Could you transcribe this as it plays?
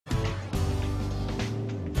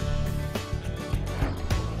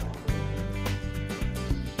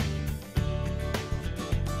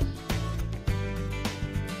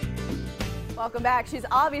Welcome back. She's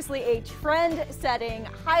obviously a trend-setting,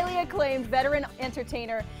 highly acclaimed veteran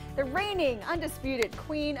entertainer, the reigning, undisputed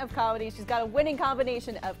queen of comedy. She's got a winning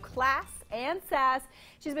combination of class and sass.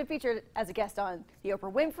 She's been featured as a guest on The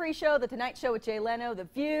Oprah Winfrey Show, The Tonight Show with Jay Leno, The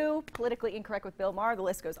View, Politically Incorrect with Bill Maher. The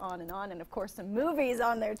list goes on, and of course some movies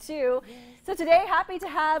on there too. Yes. So today, happy to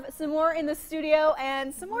have Sommore in the studio.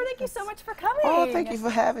 And Sommore, thank you so much for coming. Oh, thank you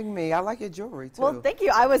for having me. I like your jewelry too. Well, thank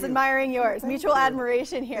you. I was admiring yours. Mutual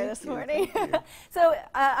admiration here this morning. So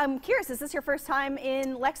I'm curious, is this your first time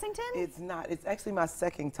in Lexington? It's not. It's actually my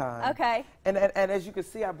second time. Okay. And as you can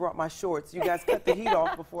see, I brought my shorts. You guys cut the heat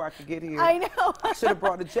off before I could get here. I know. I should have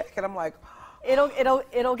brought a jacket. I'm like, it'll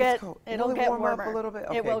get warm warmer. Up a little bit?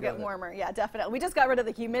 Okay, it will get warmer. Yeah, definitely. We just got rid of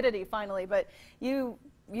the humidity finally, but you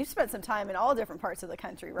spent some time in all different parts of the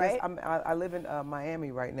country, right? Yes, I live in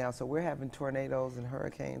Miami right now, so we're having tornadoes and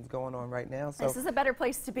hurricanes going on right now. So this is a better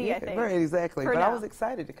place to be, yeah, I think. Right, exactly. But now. I was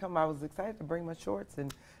excited to come. I was excited to bring my shorts,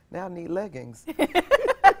 and now I need leggings.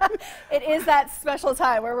 It is that special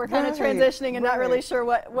time where we're kind of transitioning and not really sure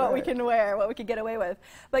what we can wear, what we can get away with.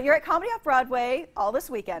 But you're at Comedy Off Broadway all this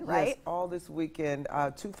weekend, right? Yes, all this weekend.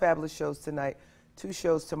 2 fabulous shows tonight, 2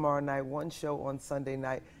 shows tomorrow night, 1 show on Sunday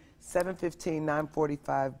night, 7:15,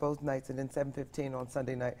 9:45 both nights, and then 7:15 on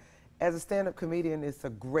Sunday night. As a stand-up comedian, it's a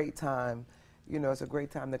great time. You know, it's a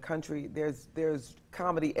great time. The country, there's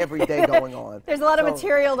comedy every day going on. There's a lot of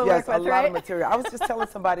material to work with, right? Yes, a lot of material. I was just telling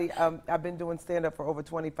somebody, I've been doing stand-up for over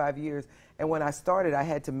 25 years, and when I started, I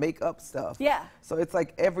had to make up stuff. Yeah. So it's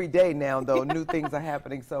like every day now, though, new things are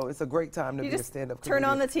happening. So it's a great time to be a stand-up comedian. Turn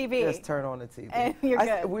on the TV. Just turn on the TV. And you're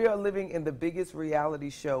good. We are living in the biggest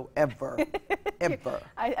reality show ever. Ever.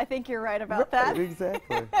 I think you're right about that.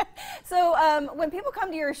 Exactly. So when people come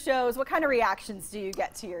to your shows, what kind of reactions do you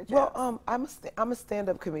get to your jokes? Well, I'm a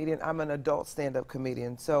stand-up comedian. I'm an adult stand-up comedian.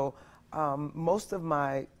 So most of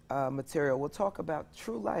my material will talk about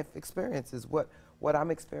true life experiences, what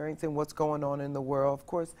I'm experiencing, what's going on in the world. Of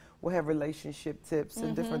course, we'll have relationship tips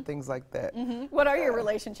and different things like that. What are your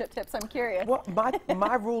relationship tips? I'm curious. Well,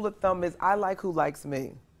 my rule of thumb is I like who likes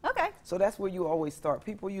me. Okay. So that's where you always start.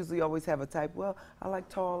 People usually always have a type. Well, I like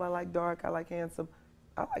tall, I like dark, I like handsome.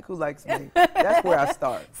 I like who likes me. That's where I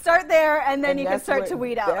start. Start there, and then you can start to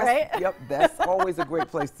weed out, right? Yep, that's always a great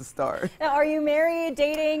place to start. Now, are you married,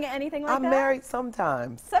 dating, anything like that? I'm married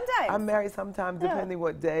sometimes. Sometimes? I'm married sometimes, depending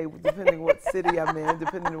what day, depending what city I'm in,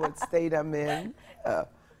 depending what state I'm in.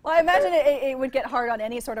 Well, I imagine it would get hard on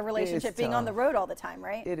any sort of relationship being on the road all the time,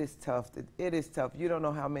 right? It is tough. It is tough. You don't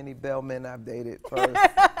know how many bellmen I've dated first.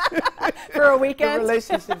 For a weekend? The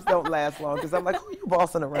relationships don't last long because I'm like, who are you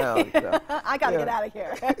bossing around? You know? I got to get out of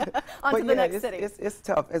here. On to the next city. It's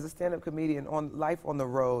tough. As a stand-up comedian, life on the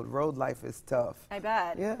road life is tough. I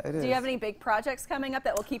bet. Yeah, it is. Do you have any big projects coming up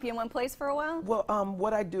that will keep you in one place for a while? Well,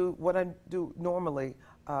 what I do normally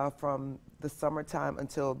from the summertime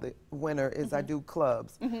until the winter is I do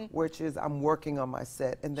clubs, which is I'm working on my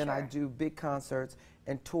set, and then I do big concerts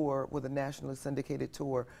and tour with a nationally syndicated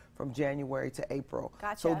tour from January to April.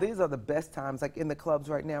 Gotcha. So these are the best times, like in the clubs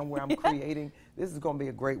right now where I'm creating. This is going to be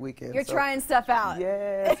a great weekend. You're trying stuff out.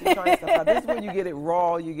 Yes, you're trying stuff out. This is when you get it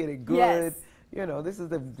raw, you get it good. Yes. You know, this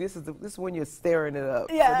is when you're staring it up.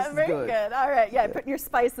 Yeah, so very good. All right, yeah, putting your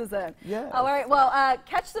spices in. Yeah. All right, well,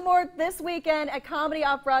 catch some more this weekend at Comedy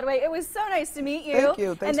Off Broadway. It was so nice to meet you. Thank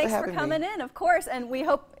you. Thanks and thanks for coming in, of course. And we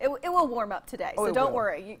hope it will warm up today. Oh, so don't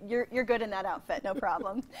worry, you're good in that outfit, no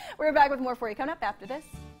problem. We're back with more for you coming up after this.